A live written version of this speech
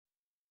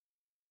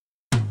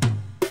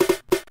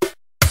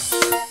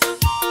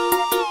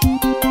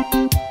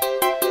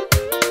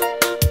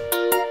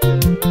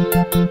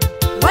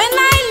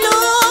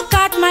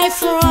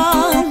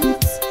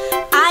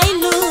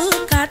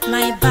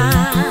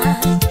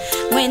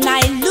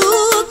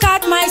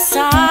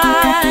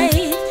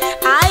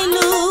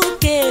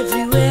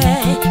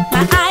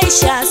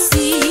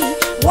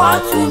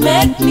What will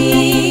make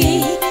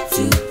me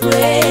to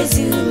praise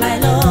you, my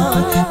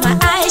Lord? My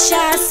eyes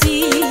shall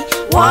see.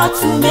 What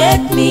will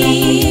make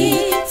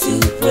me to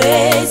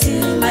praise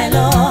you, my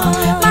Lord?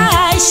 My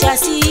eyes shall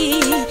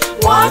see.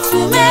 What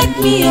will make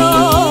me,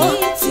 oh,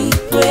 to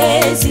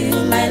praise you,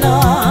 my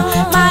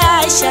Lord? My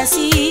eyes shall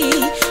see.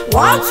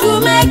 What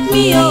will make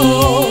me,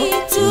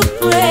 oh, to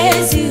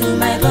praise you,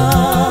 my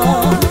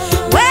Lord?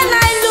 When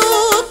I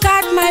look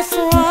at my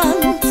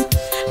front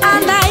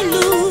and I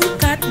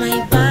look at my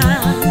back,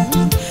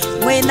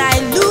 when I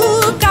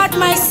look at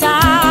my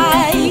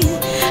side,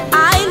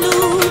 I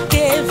look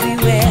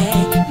everywhere,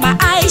 my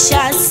eyes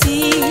shall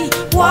see.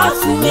 What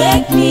will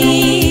make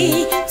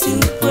me to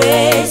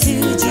praise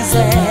you,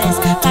 Jesus?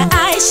 My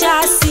eyes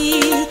shall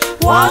see.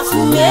 What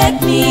will make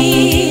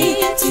me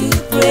to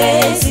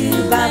praise you,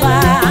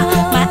 Baba?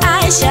 My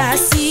eyes shall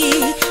see.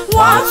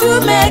 What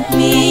will make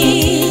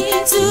me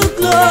to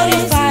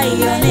glorify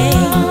your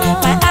name?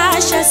 My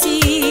eyes shall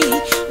see.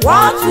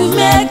 What will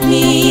make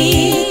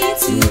me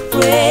to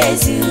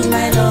praise you,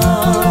 my Lord?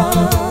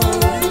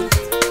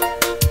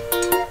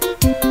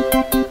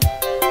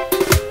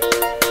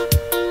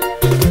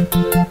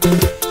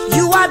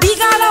 You are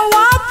bigger than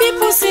what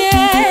people say.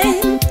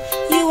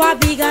 You are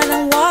bigger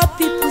than what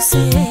people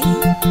say.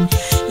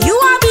 You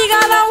are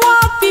bigger than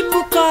what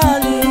people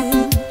call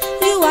you.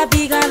 You are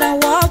bigger than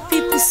what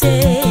people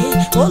say.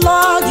 Oh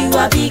Lord, you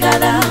are bigger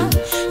than.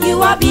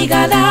 You are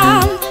bigger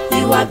than.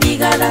 You are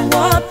bigger than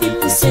what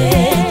people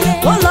say.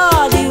 Oh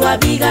Lord, you are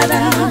bigger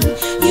than.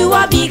 You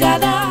are bigger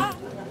than.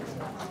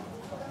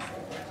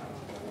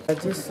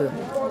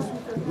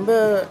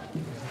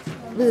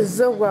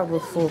 Biz var bu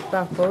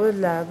foka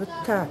kola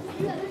bita.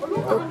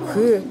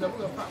 Okay.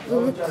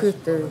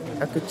 Ukute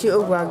akachi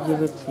owa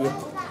gibepi.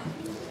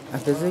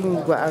 Akazin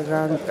gwa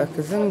agan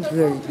akazin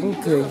gwe.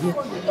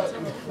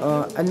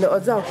 Alle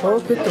oza ko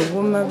kito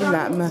wuma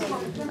bla ma.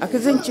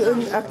 Akazin chi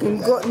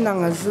akin go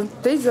nangazun.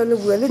 Teiza le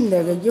wele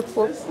nega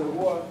yepo.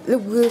 Le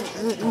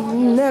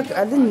neg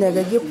alin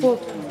nega yepo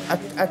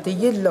at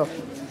yellow.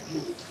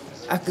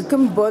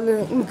 Akam bol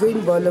green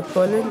ball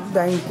pollen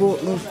dango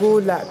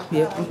la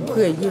pia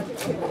kuyi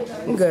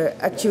nga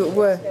achi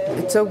wa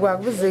tsawa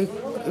buzi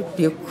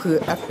pia ku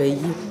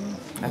apayi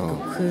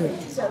akku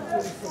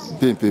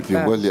Pimpi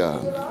walia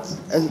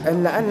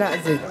ana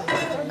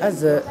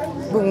aza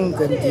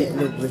bungandi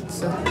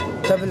lubutsa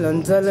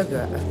tablon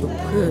zalaga akku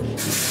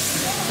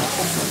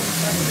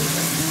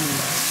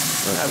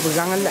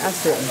abugangan la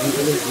asa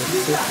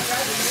lubutsa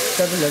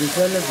tablon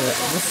zalaga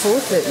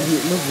bufote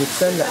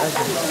lubutsa la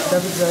asa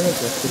tablon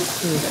zalaga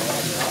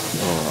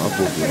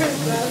abugi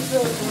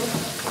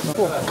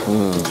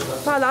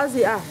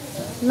Palazi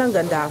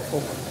nangandafo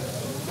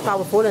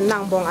pawo fo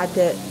nang bong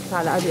ate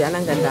palazi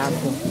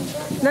nangandafo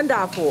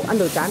nandafo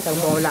ando tantang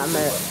bong la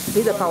me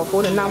di da pawo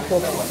fo nang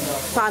po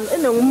pan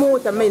enong mo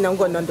ta me nang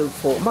gon ndo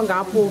fo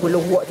manga po go lo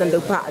wo tan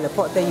do pa le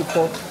po te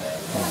po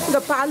ga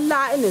pa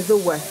la ene zo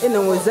wa ene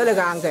wo zele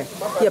gange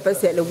ya pa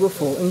se le wo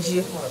fo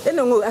nji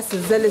ene wo as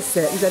zele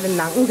se zele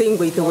nang ngi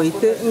ngwe te we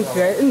te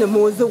nge ene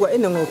mo zo wa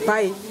ene wo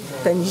pai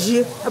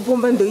tanji abu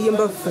mando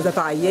yimba za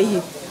pa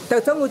yeyi ta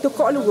tangu to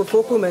ko lu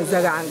fo ko men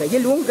zaganga ye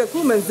lunga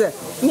ku men za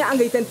nya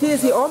ngai tan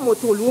tesi o mo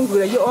to lungu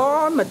le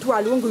o ma to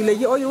lungu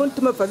le o yun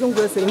to ma fa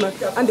zungu se ma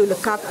ando le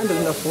kap ando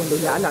na fo ndo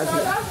ya la zi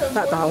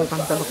ta ta on kan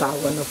ta ka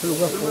wa na flu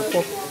ga fo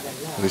ko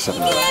You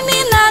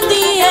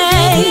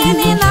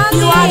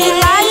are the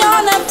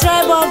Lion and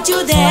tribe of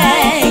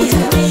Judah,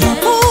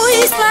 who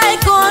is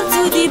like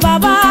unto the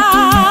Baba.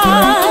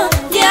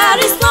 There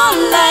is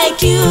none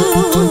like you.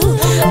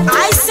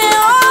 I say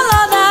all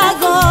other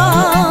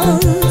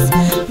gods,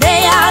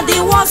 they are the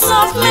works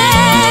of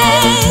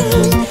men.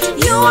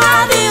 You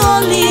are the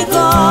only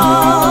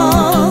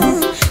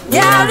God.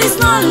 There is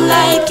none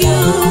like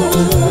you.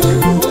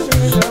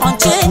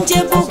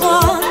 Unchangeable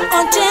God,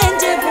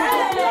 unchangeable.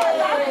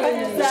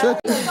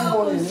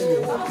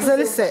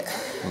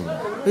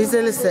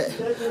 Bizelese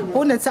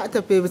pone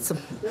tsata pebitsum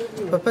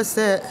papa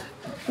se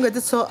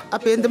ngati so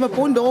apende ma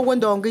pondo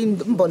gondo ngin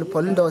mbolo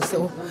polo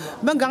so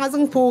banganga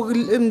zing po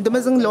ndema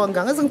zing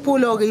longa ngazing po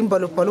lo ngin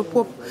mbolo polo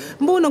pop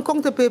mbono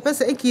kongte pepe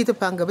se ekite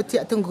panga beti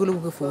atangulu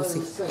go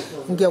fosi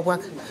ngewa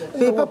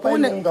pepe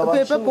pone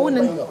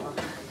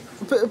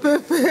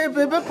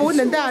pepe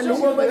pone ndalu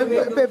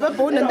pepe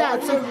pone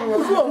ndatso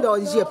ndo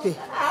njepe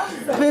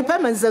pepe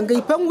manzanga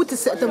ipanguti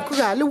se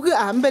tankura lu ga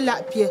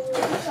ambela pie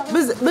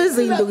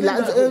bezai ndo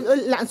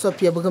la so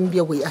pie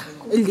bugambia we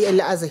ili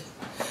la azai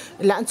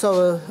la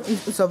so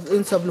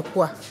lu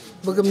kwa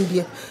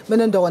bugambia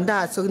mena ndo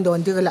nda so ndo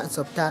ndira la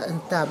so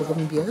ta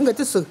bugambia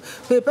ngati so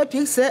pepe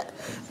pie se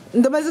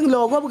ndo mazing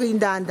logo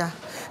bugindanda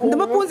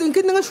ndama punzi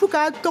nkin nga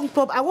shuka tong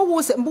pop awo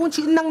wo se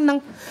mbunchi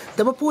nang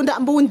dama punda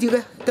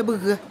mbundire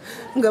tabuga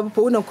nga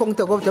puna kong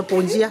ta go ta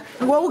punjia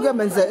ngo ga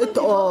manza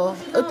eto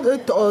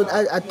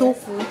atu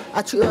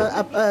achu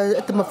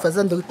atma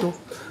fazando to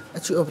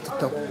achu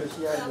obto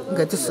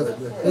nga tiso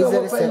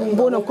izere se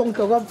mbona kong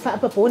ta go fa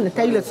pa puna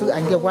taila su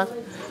anje wa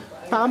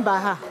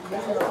Pambaha.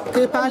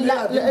 La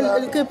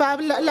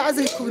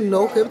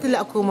no,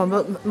 la kuma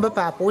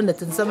Bapapo,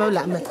 and some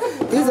lame.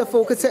 These are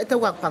focus set to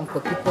work punk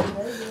people.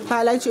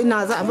 Palach in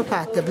Naza and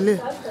Patable.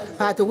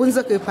 Part of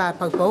Windsor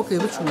Papa, okay,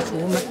 which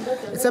woman.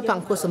 It's a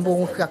punk and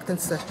bone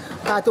captains.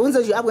 Part of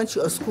Windsor, I went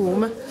to a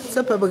school,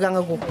 supper began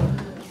a go.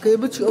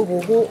 Which you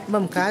go,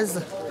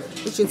 Mamkaz,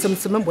 which in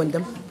some one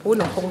them, who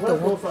not hold the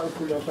war.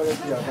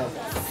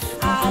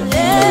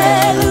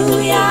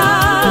 Hallelujah,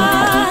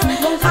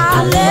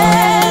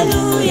 hallelujah.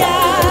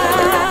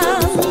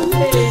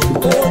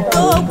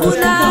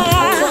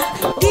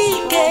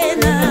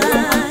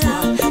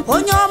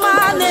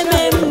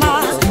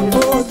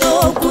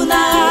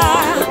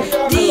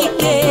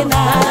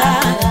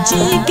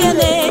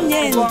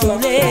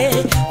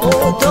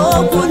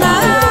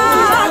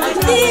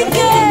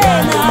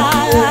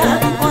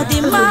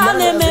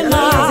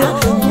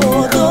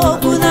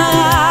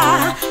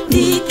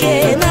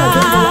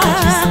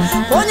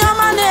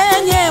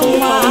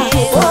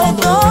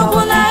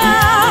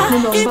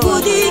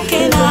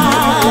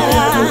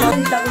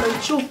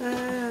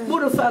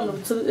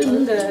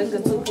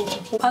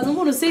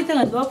 Azungulu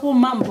sithenga lapho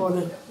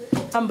mambona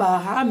amba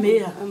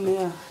hamea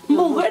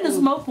mungu ene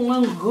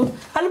simaphunga ngo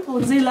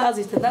aliphunzile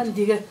azithatha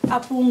ndike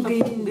aphunga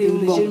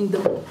indingindo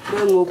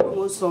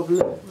bengophunga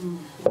sobla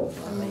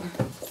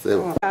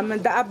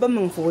amanda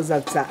abamung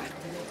Forzeshung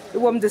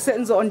iwom de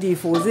senzo ondi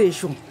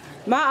Forzeshung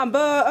ma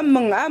amba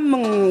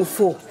amung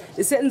fo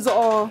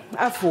senzo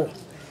afo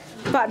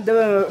pa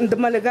de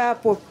malaga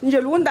po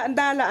njelu nda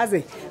ndala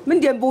aze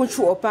mindem bon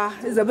chuopa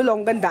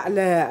zabelong ganda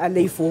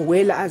le fo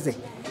wela aze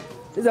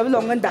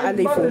zabelong ganda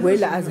le fo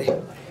wela aze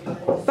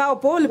pa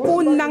pol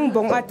pun nang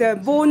bong ate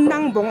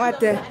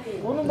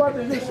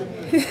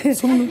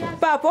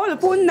pa pol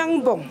pun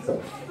nang bong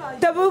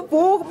tabu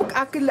po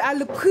akil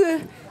alku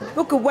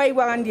bu wai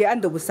wan dia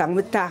ando sang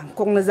mata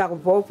kong na za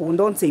po pu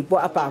don sei po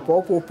apa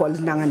po pol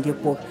nang andi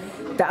po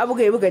ta abu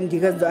ge bu gandi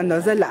ga no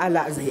zala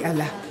ala zai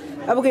ala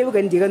abu ge bu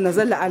gandi ga no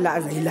zala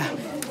ala zai la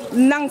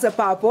nang za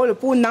pa po le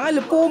pu nang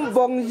le pu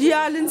bong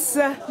jialin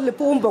sa le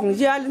pu bong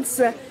jialin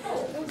sa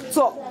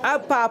so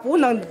apa pu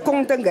nang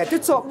kong tang ga ti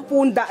so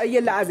pu da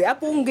ye la zai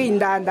apu ngi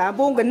da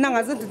bong ga nang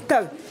za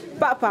ta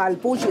pa pa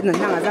pu shi nang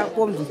za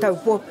po ta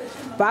po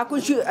ba ku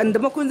shi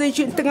andama kun zai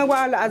shi tanga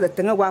wala aza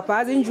tanga wa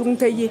pa zin jung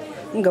ta yi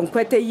ngam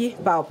kwata yi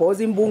ba po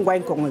zin bung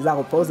gwan kong za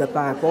po za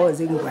pa po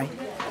zin gwan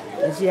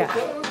ya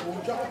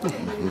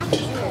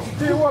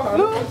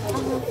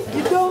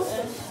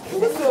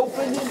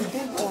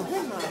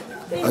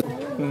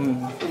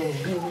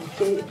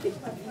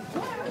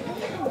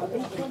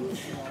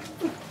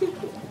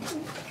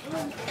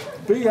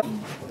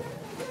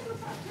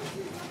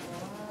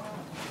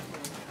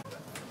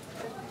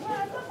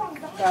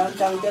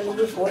Tang chân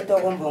cái photo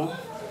con bông.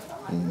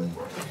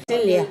 Tên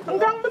liệt.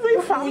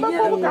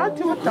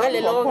 Vậy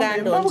là lo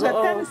gan đồn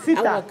cho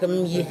ăn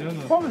cầm gì.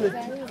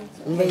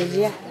 Bây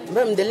giờ,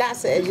 bây giờ lát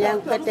sẽ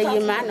giang quét tay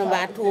má nó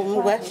bà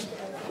thùm quá,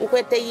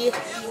 quét tay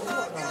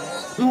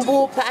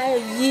mbu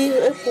phải gì,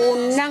 cô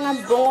năng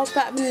bông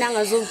phải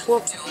năng dùng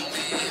phốt.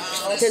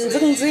 Chân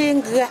dưng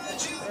dưng gà.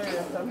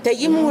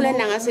 Tay mua lên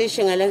năng sẽ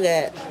sinh là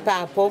gà,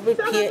 bà phô bị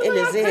phe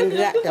là dưng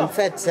gà tầm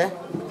phết sa.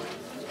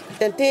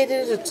 Tên thế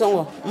thì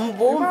xong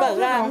mbu bà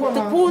gà,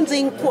 từ buôn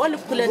dưng của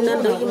lúc lên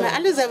nâng đôi mà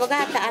anh giờ bà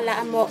gà ta là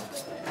amo.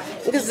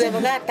 Cái giờ bà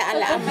gà ta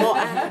là amo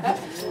à.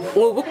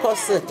 Ngồi bút có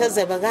sự ta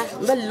giờ bà gà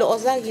bà lộ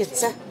ra hết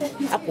sa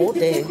áp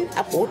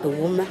bố đủ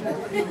mà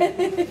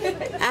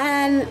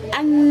anh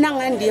năng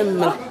anh điểm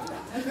mà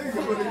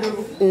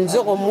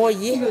rồi có mua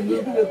gì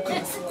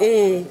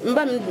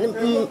bà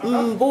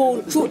bố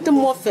chú ta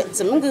mua phết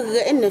sắm cái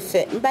gái này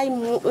phết bay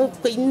mua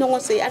cái nông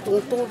sẽ ăn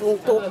tung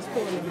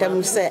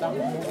đầm sẽ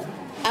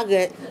ăn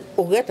cái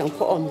ở cái thằng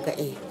phò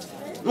cái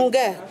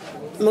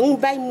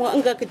mừng bay mua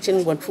ăn cái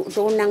chân quần phụ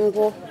đồ năng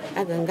vô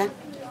ăn cái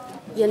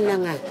yên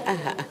năng à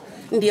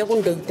dia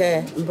pun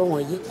dokter mbongo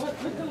yi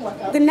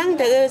genang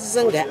de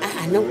zanga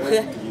nang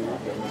khe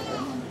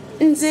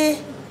nze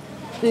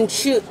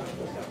nchu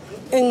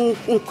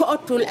ko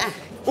tul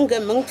nga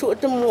mong chu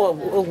te mo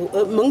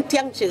mong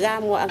tiang chi ga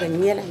mo aga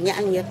nyela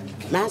nya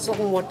ma so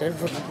mo te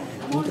ru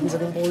mong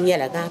zang bo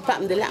nyela ga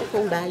pam de lang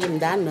kong ba lim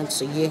dan non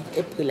su ye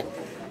e pula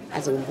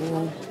azang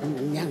bo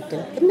nyang te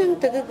nang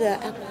te ga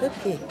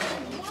akhe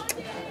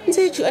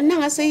nze chu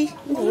nang asai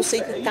bu sai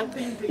tang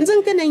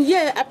nzang kana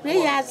ye apre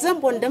ya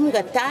zambon dam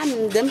ga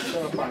tam dam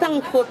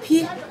tang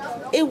kopi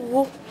e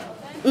wo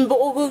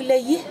mbo go le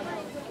yi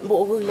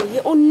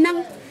on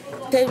nang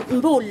te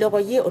mbo lo go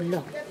ye on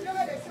lo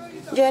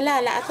je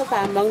la ka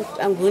ba mang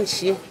angun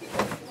shi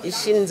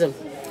shin zum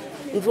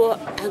ro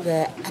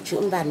aga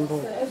achu mban bo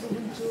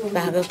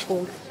ba ga ko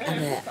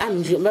aga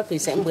am ju ma fi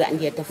sai mbo an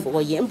ye ta fo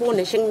ye mbo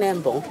na shin na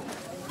mbo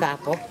ba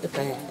ko e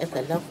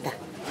ka lo ta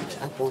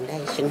a bon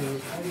dai shin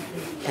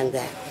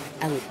tanga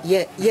ang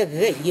ye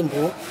ge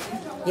yimbo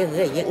ye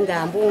ge ye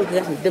nga mbo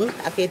ge dum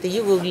a ke te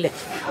yu le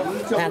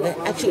aga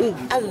achu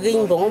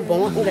agin bon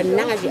nga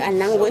nanga ji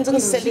anang won zung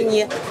se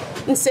ni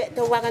nse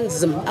to wa gan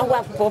zum a wa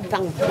po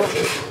pang po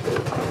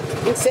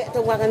sẽ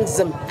tôi qua gần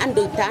dầm ăn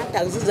được tá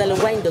tạo ra là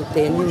quay được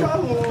tiền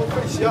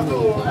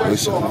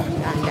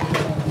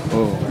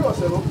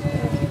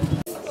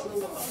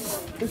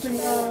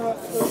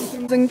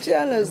dân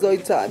cha là rồi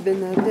trả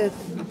bên này đấy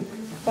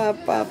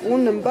bà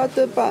cũng nằm bắt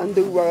tới bạn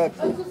được vào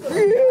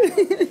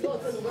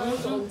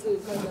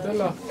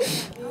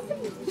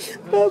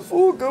bà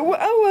phụ cũng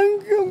áo ăn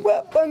không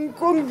bà bằng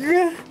con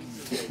gà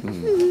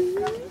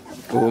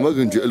ما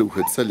كنت أقول لك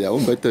تسلي أو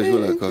ما تجوا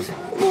لك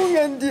مو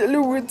عندي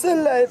لو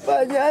تسلي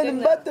فاني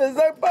بات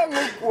زاك بان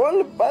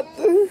كول بات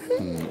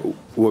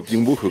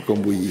وبينبوخ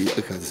كم بوي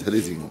أكاد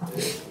سلزين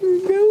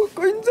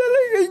كنت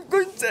لك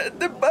كنت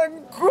تبان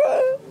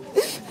كول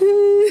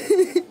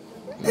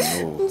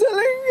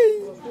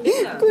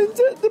كنت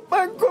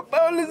تبان كول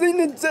باول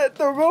زين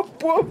تسيتو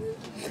غوبو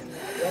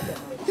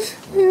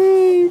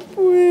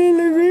Pui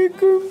là cái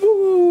con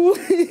bố.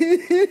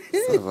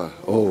 Ça va.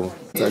 Oh,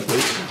 ça va.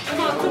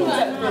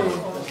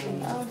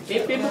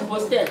 Pepe mo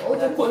poster.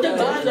 Quando eu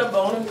já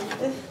bom.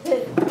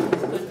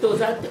 Tô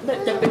já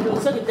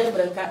pensando em ter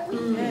branca.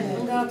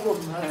 Não vou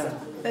mais.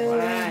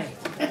 Ai.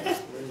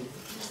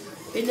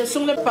 Ina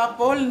sung le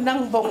papol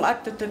nang bong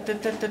at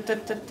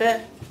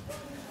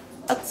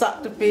sa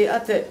tu pe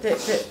at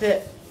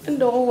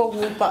ndo wo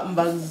pa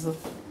mbaz.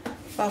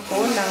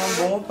 Papol nang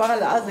bong pa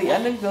la azi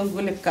anang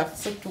gangule kap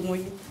sa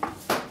tungui.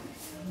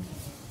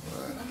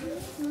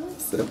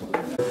 C'est bon.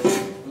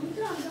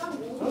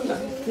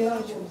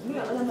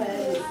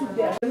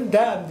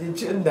 Đam thì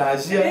chuyện đã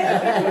chưa?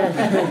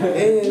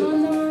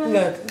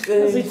 Ngặt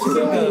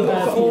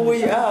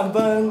ôi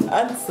vâng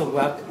ăn sủng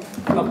ạ,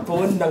 mặc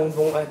bốn năng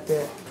vùng ở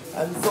đây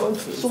ăn dọn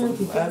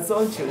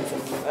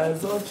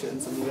chuyện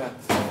gì à?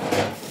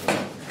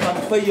 Mặc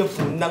bây giờ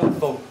phụ năng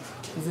vùng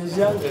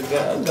giờ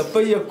gặp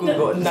bây giờ cũng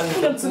gọi năng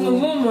ngặt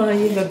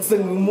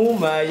sừng mua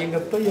mà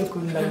gặp bây giờ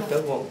cũng năng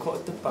tới ngọn khó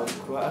tới bằng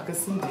quá cái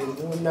sinh điện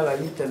bu năng là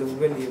như thế luôn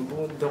cái niềm bu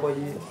đôi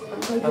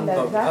ăn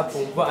bọc áp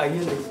phụng vài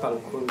như này bằng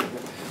quá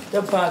แต่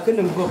ปาก็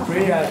นึกว่าเป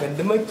รี้ยกันแ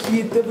ต่เมื่อกี้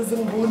แต่ไปซึ่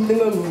งบุญนึก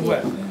ว่า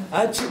อ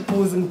าชีพ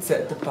ผู้ซึ่งเสร็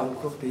จแต่ปัง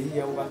ก็ไป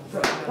ยังว่า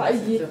ไป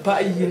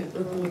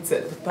ผู้เสร็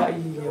จไป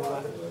ยังว่า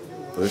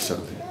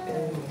Recharger.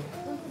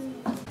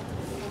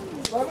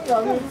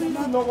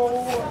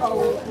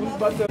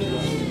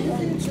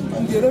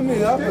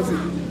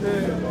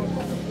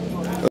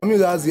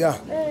 Amiga Asia,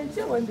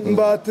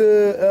 mbate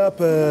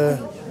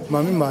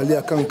mami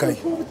Malia Kankai.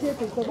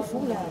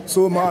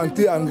 So ma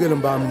anti angel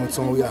mba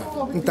mutson ya.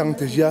 Ntang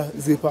te ja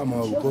zepa ma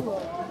uko.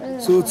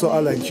 So to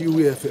ala chi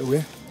we fe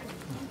we.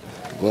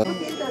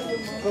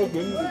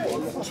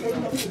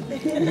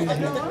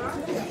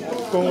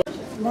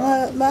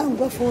 Ma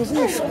ngwa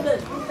Forzeshung.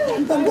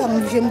 Mbanga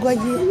mjengwa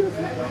yi.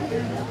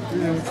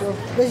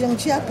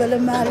 Bejengchi appelle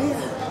Maria.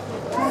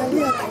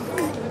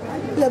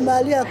 La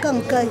Malia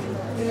Kankai.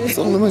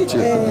 Sans le match.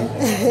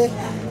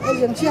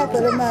 Bejengchi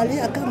appelle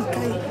Malia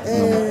Kankai.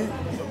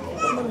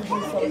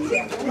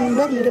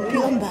 Mbang de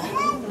piamba.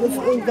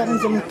 Bang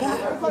jempa.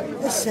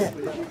 Ese.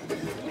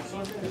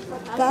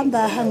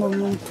 Pamba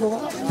hangum to.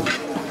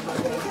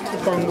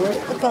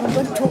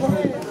 Pangwa to.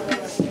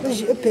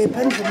 Je pe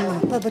panjum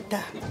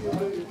pabata.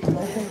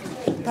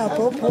 Pa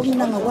po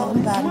nang wa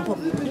ban po.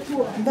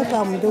 Ba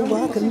pam do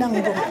wa kan nang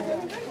bo.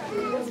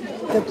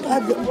 The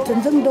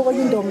Sampson do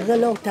yin dong ga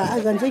lo ta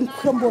gan jin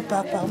khom bo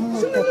pa mo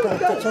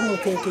ta chong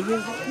ke ke yi.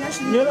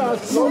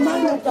 No ma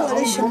no ko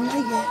le shang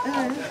ai ye.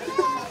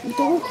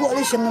 To ko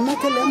le shang ma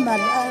ke le ma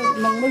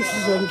nang mo shi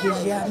zon ki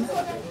jam.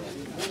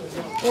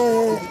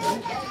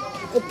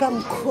 Pam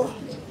ko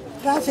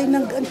ra sai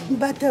nang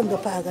ba tem ga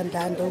pa gan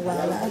dan do wa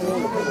la.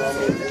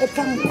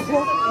 Pam ko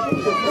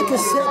ke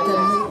se da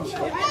ni.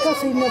 Ka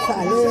sai na fa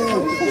le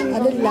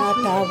ala la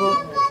ta bo.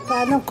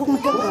 Nang kung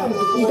taga,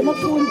 hindi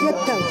mapunjat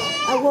tang.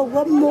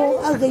 Awa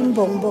mo aging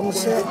bongbong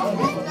sa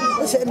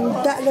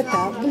ndala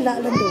ta, wala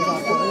lang daw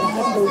ako,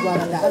 lahat daw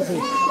wala asi.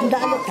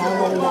 Ndala ta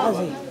wala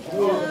asi.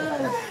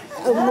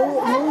 Mo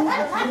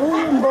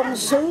bong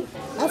sa,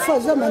 afa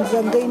zaman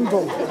zangayin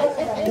bong.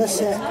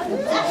 Kasi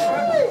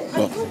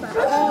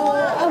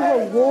awa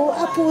wo,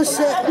 apo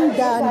sa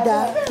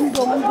ndanda,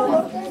 bongbong.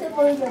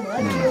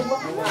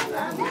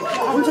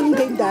 Ang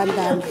zangayin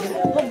dandan,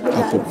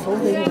 wala ako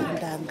zangayin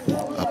dandan.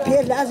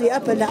 Dia lazi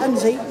apa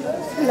lazi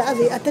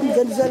atan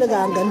ganzal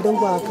gangan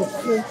dongwa ko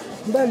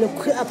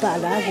balok apa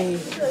lazi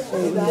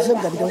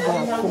zangan dongwa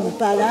ko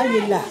pala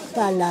yilla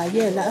pala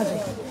ye lazi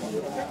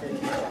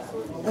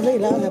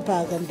la pa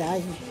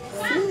gandai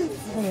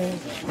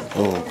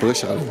Oh,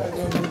 recharger.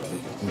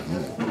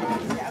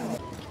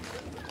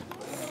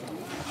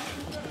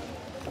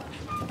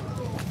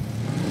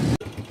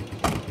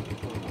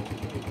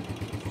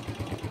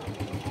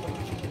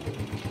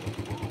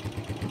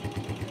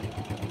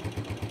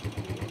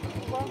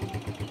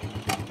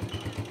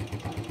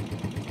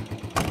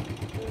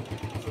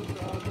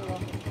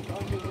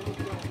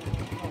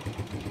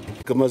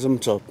 Kama zum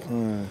chop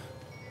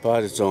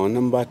pa de zon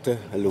nam bata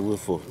alu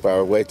fo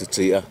pa wai te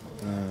tia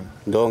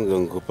dong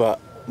gang ko pa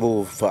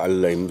bu fa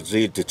lai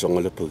zi te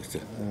chong la pu te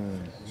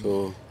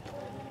so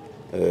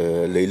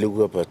le lu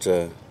ga pa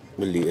ta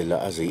meli la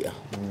azia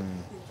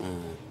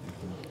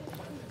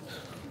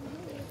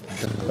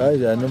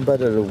Baja non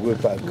pada lo gue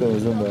pak ke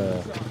zuma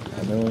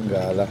anu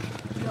ngala.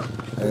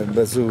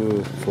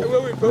 Basu fo.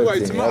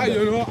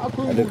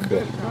 Ada ke.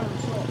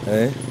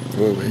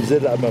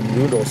 Zela mam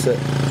lu do se.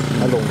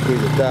 Along ke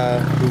ta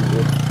lu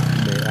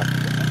me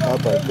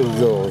apa tu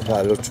zo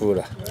fa lo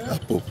chura.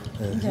 Apo.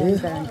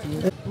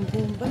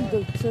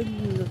 Bentuk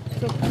seni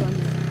sopan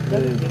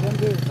dari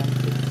bentuk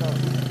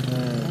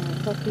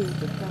tapi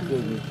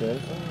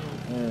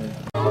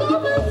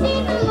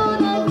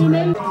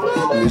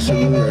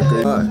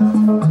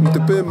te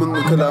pe mung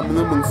kala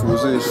mung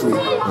Forzeshung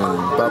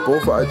pa po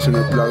fa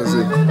chinga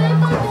plaze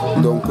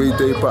donc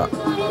ite pa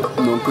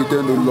donc ite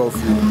no love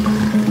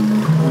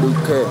le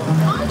ke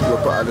lo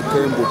pa le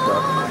ke mboka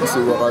se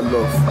wa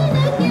love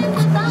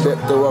be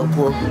to wa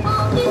po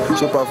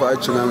so pa fa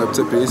chinga ngap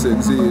te pe se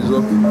zo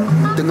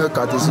tinga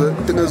ka te se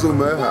tinga zo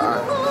ma ha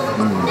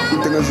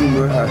tinga zo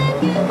ma ha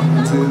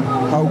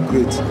how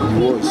great he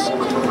was.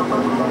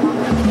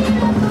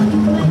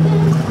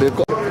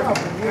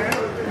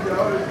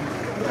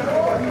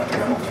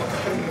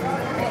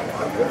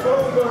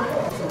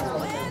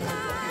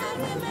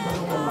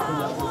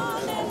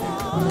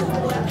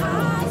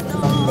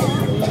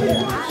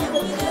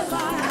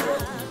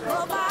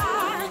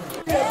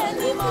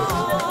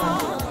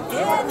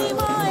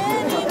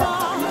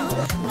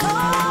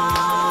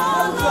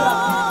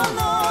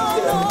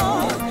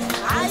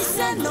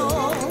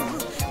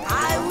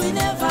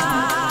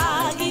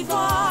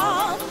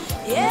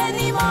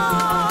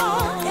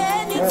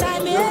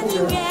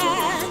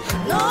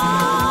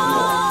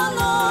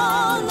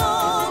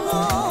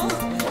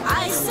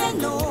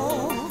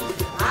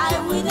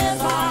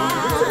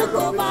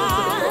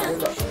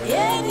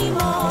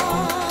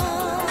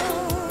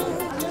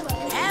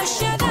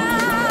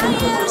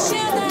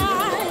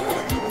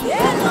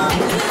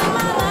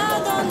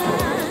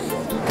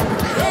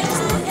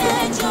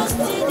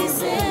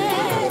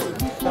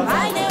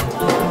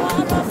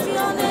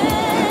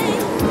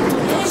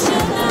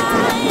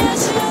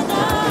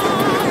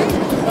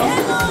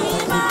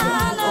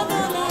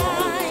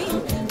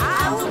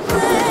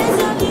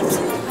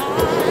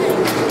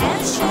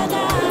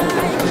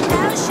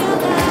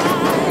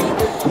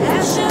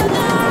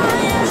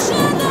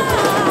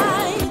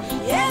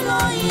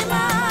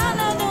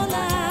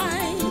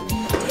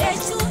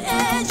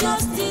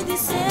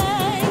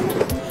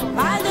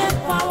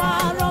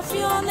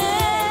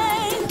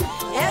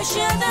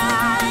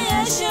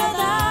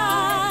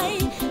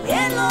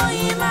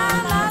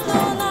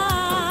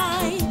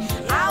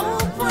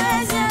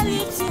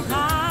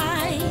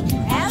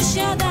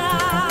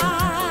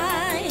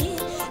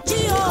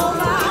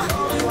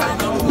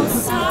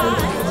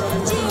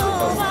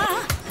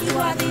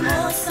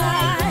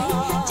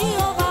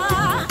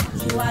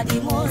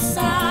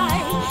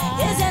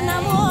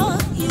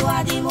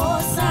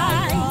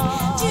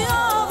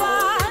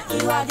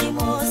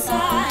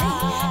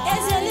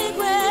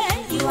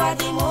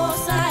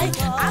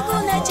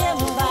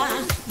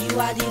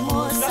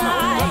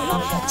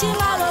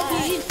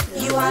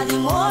 You are the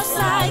most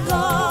high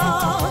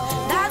God.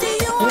 Daddy,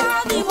 you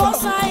are the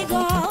most high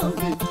God.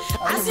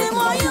 I say,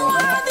 more, you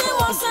are the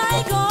most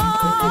high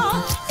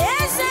God. I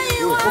say,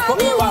 you are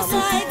the most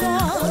high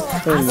God.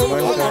 I say,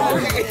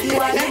 you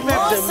are the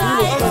most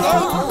high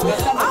God.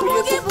 I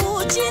will give you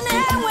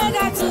and we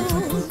got to.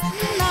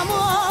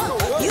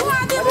 You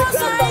are the most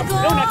high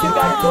God.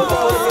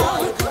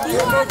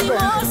 You are the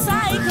most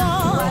high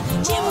God.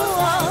 You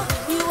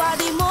are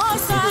the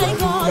most high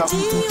God.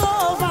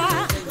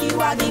 Jehovah. You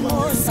are the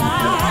most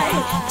high,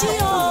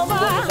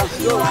 Jehovah.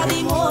 You are the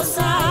most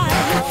high.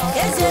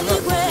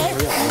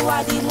 You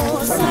are the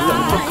most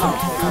high.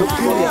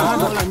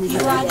 You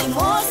are the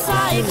most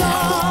high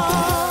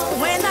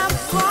God. When I'm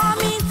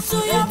coming to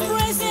your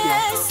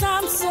presence,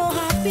 I'm so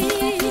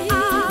happy.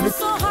 I'm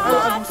so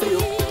happy.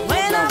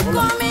 When I'm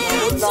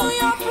coming to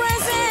your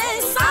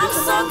presence, I'm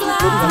so glad.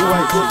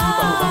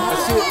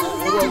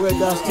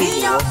 In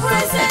your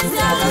presence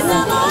there is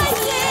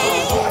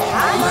anointing,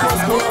 and your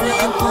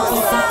spirit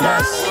moves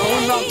around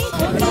me.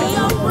 In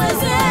your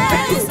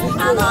presence,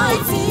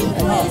 anointing,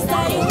 praise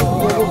thy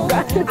Lord.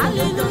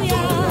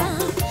 Hallelujah.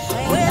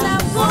 When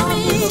I'm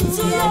coming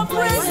to your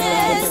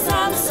presence,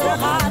 I'm so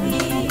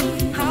happy,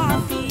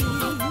 happy.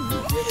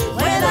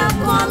 When I'm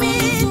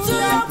coming to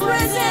your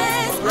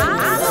presence,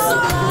 I'm so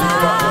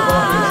glad.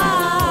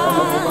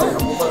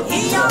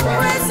 In your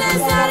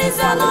presence there is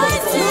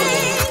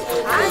anointing,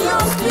 and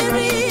your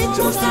spirit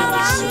moves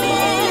around me.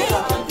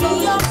 In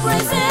your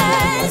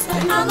presence,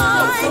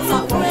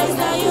 anointing, praise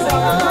the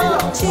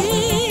Lord.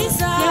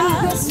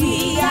 Jesus,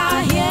 we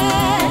are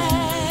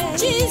here.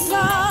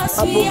 Jesus,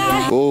 we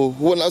are here. Oh,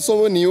 when I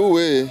saw you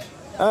way.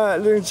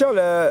 Ling Chow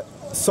le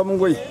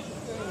Somgui.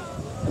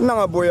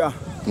 Nanga boya.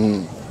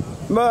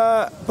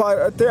 Ma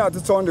pa te at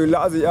chong du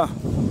la zi a.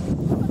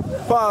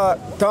 Pa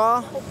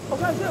ta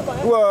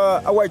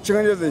wa awai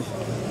ching zi.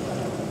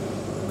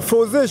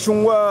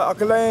 Forzeshung wa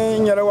aklai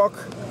nyara wak.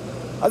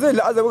 Azai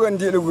la azai wagan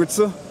di lu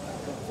gutsu.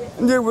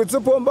 Ndi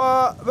gutsu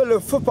pomba vele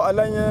fupa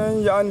alanya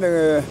ya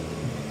ande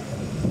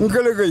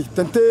ngelegai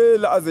tante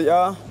la azai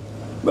a.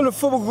 bel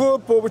fo go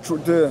po bu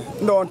chute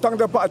no tang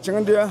da pa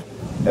ching dia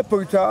e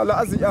puta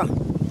la azia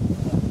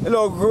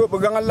lo go bu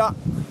gang la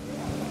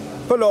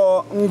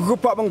pelo ngu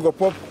pa bang go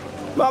pop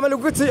ma ma lu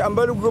guti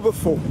amba lu go bu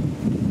fo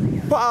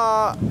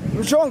pa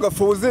mjonga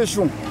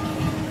Forzeshung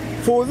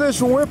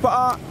we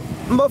pa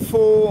mba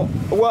fo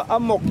wa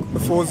amok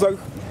Forzeshung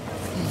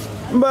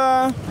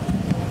mba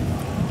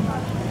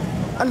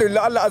ande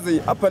la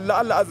azai apa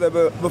la azai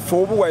be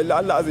fo bu wai la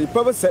azai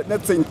pa ba set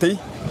net sinti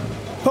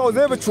pa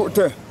ze be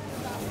chute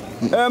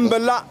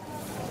mbela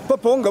pa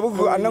ponga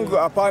bu anang go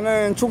apa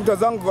na chukta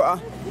zang go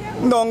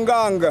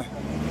nonganga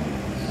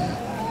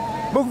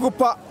bu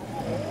pa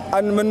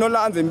an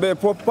menola anzin be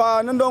po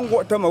pa na ndong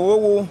go ta ma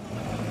wo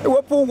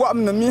wa pu wa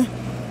am na mi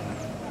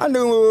ande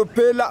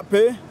pe la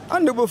pe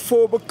ande bu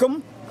fo bu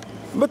kum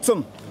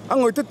butum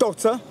angoi te tok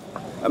sa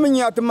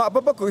amenya te ma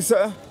pa ko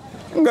sa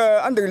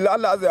nga ande la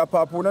azai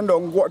apa pu na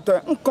ndong go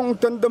ta kong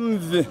tan dam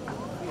vi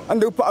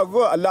ande pa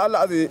go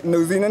la azai no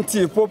zinan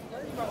ti po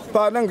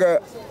pa nanga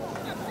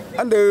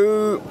ande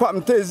pa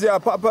mtezia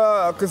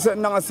pa kse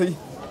nangasi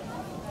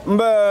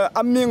mba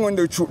amingo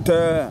ndo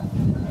chuta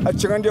a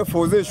chingande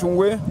Forzeshung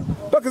we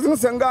ba kzing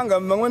sanganga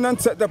mangwana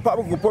tsata pa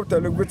bu popta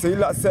le gutsi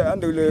la se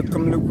ande le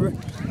kam le gu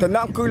ta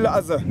na ku la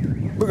aza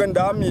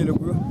buganda mi le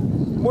gu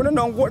mona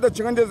non go da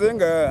chingande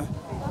zenga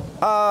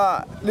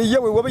a le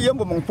yewe wo ba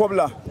yembo mong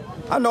pobla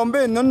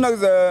anombe non na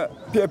za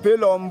pepe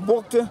lo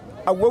mbokte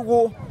a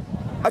wogo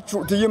a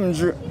chuta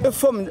yimju e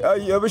fam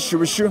ya ba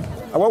shibshu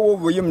a wogo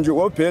go yimju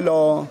wo pe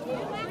lo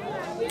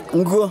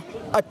ngo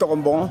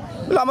atombon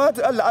la mat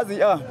al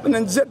azia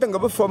nan jetanga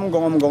ba fom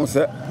ngom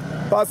se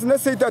pas na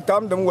seita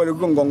tam dum wal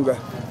gongonga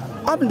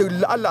abdu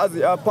al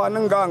azia pa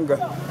nanganga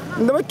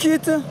ndama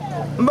kita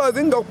mba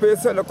zin dok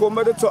pesa la ko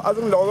ma de to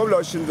azun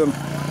lo shindum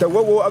ta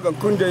wogo agan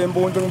kunde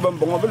yembo ndung bam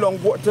bongo belong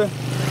gote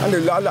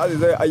ande la al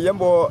azia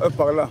ayembo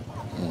parla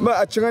ma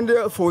a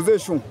chingande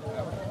Forzeshung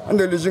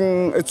ande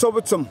lijin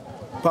etsobutum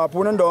pa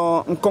punan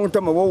do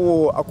ngkonta ma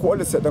wo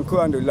akole se dan ko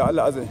ande la al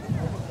azia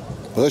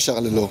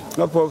Charles lo.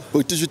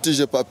 Pour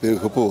te pas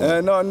peur pour.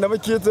 Non, na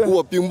makita.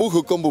 Ou puis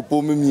beaucoup comme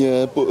pour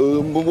me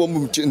pour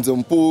me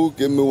tchinzom pour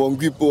que me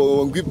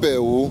wangi pe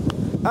ou.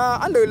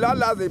 Ande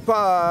la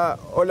pas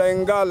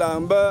olengala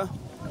mba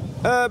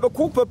ba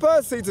ku papa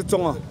c'est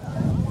tonga.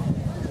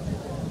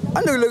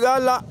 Ande le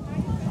gala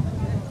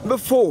ba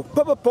fo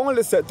papa pon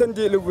le set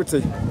tandi le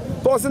guti.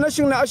 Parce na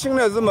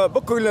shingna zuma ba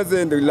ku la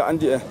zende la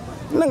andi.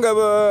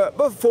 Nanga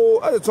ba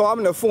fo a to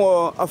am na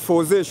fo a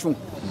Forzeshung.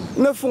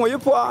 Na fo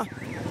yepo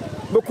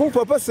beaucoup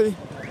papa c'est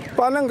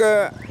pendant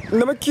que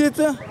ne me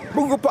quitte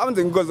beaucoup pas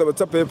de goza ba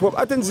tape pop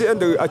atenzi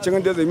ande a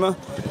chinga de zima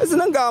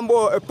ezinanga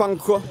mbo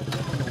panko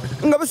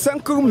ngaba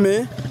sanku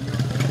me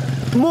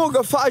mo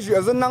ga faji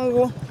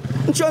azanango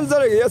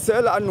nchonzare ga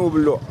yesa la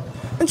anublo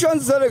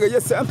nchonzare ga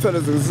yesa amfela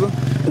zuzu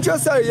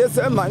nchonzare ga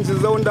yesa manji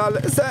zawndala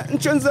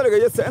nchonzare ga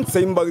yesa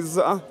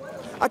antsaimbaza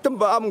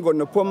atamba am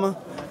gonna poma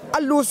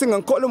allu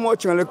singan ko mo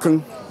chinga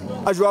kin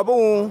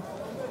ajwabo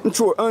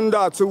nchu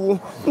anda tu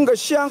nga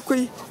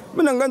shankui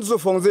mina ngan zo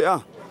fongze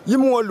a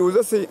yimu lu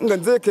za se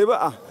ngan ze ke ba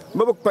a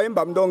ba ba pa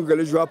mbam dong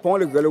gele jwa pon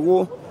le gele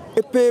wo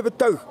e pe ba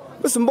ta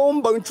bis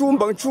mbom bang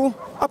chu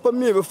apa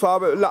mi ba fa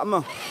la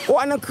ma o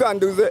anan kan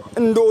de ze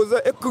ndo ze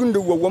e kun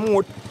du wo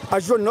mo a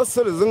jo no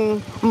se zing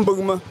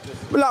mbung ma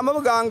la ma ba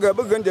ganga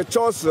ba gan de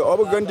chos o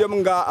ba gan de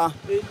mga a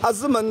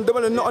azman de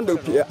ba no ndo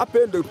pi a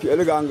pe ndo pi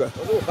le ganga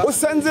o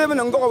senze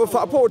mina ngo ba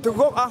fa po to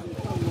go a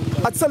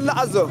atsalla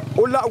azo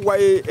o la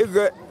wai e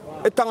ga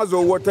etanga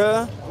zo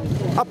wota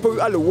apu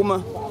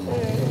alwuma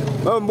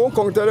bon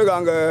kontere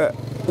ganga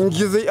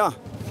ngizi a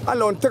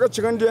alon teka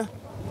chigande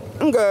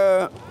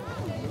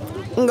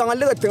nga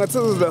lega tenga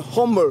tsuza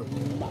humble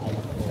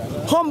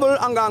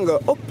anganga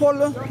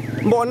opol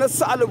mbona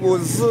sala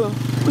goz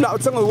la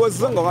tsanga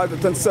woz nga ga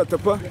tan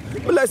setapa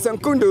bla san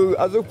kundu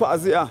azu pa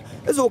azia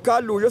ezo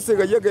ka lu yo se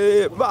ga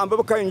yege ba amba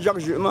ba kan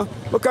jakje ma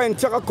ba kan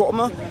teka ko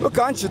ma ba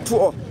kan chi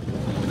tuo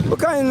ba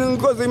kan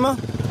ngozima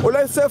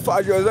olai se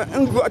fa jo za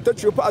ngo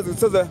atachu pa azu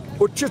tsaza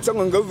o chi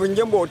tsanga nga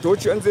vingem bo to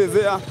chi anze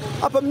ze a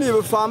apa mi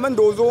ba fa man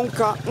do zo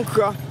nka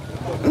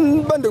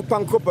bandu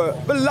pankopa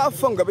ba la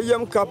fanga ba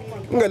yam kap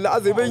nga la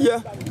azi ba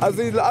ya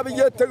azi la ba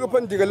ya ta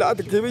pan diga la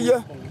ta ke ba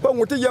ya pa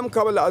muti yam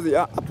ka ba la azi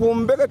a apu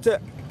mbegate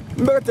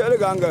le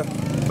ganga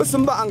ba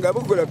sumba anga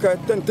ba gura ka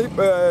tanti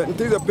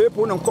nti da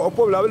pepo nan ko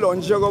po la ba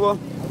lon jago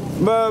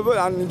ba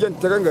an jen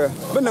teranga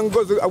ba nan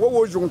gozu a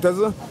wo jung ta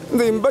za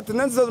ndi mbat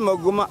nan za ma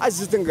guma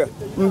asitinga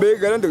mbe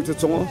ga nan da ta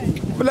tsongo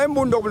ba lai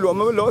mun do lo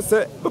ma lo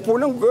se ba pu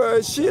nan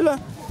shila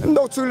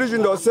ndo tsuli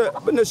jin do se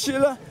ba na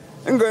shila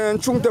nga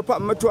chung te pa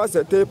ma twa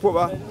se te po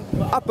ba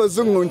apa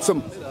zungun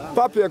tsum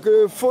pa pe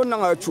ke fo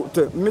nan a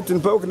chute mitin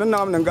pa ko nan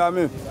nan ga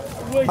me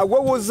a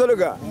wo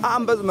zalga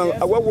amba ma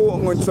a wo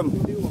ngun tsum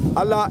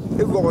ala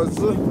igoroz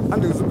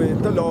and zube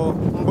talo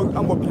mbon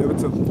ambo pe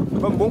tsum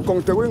ba mbon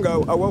kong te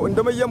winga a wo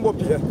ndama yambo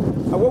pe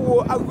a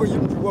wo ago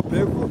yim wo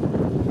pe ko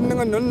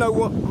nan nan na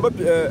wo ba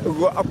pe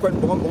go akwan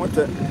bon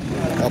te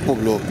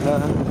apoblo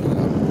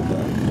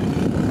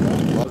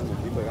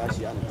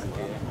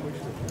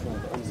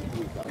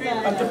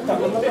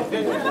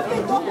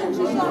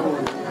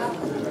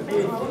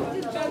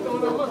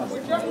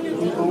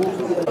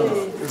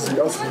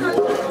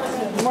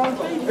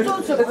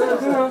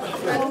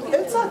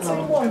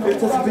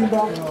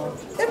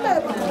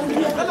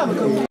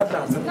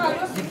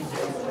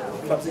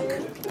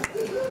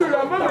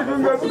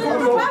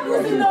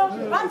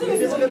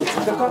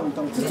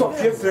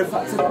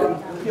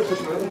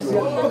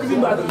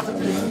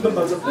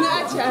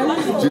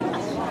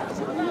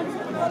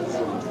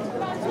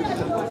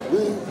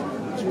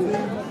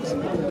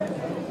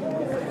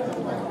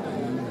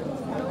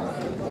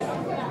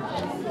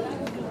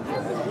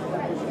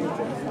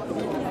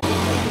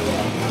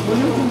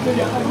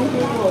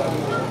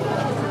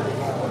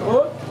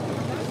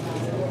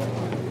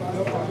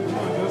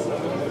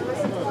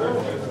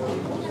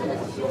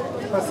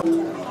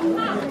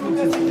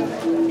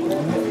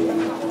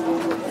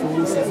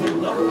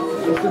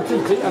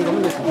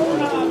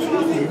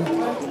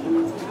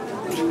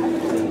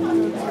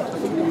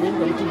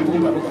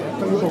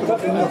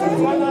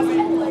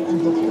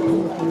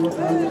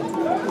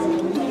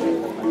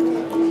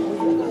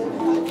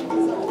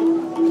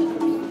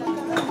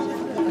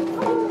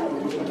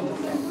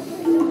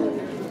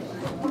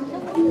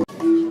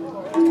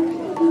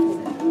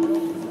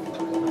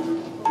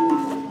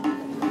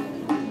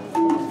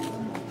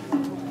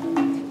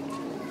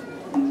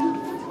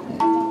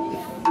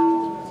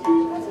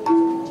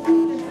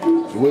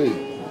Oui.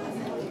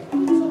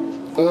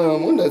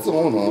 Mon est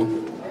son nom.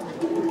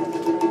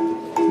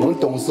 Mon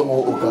ton son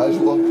au cas, je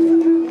crois.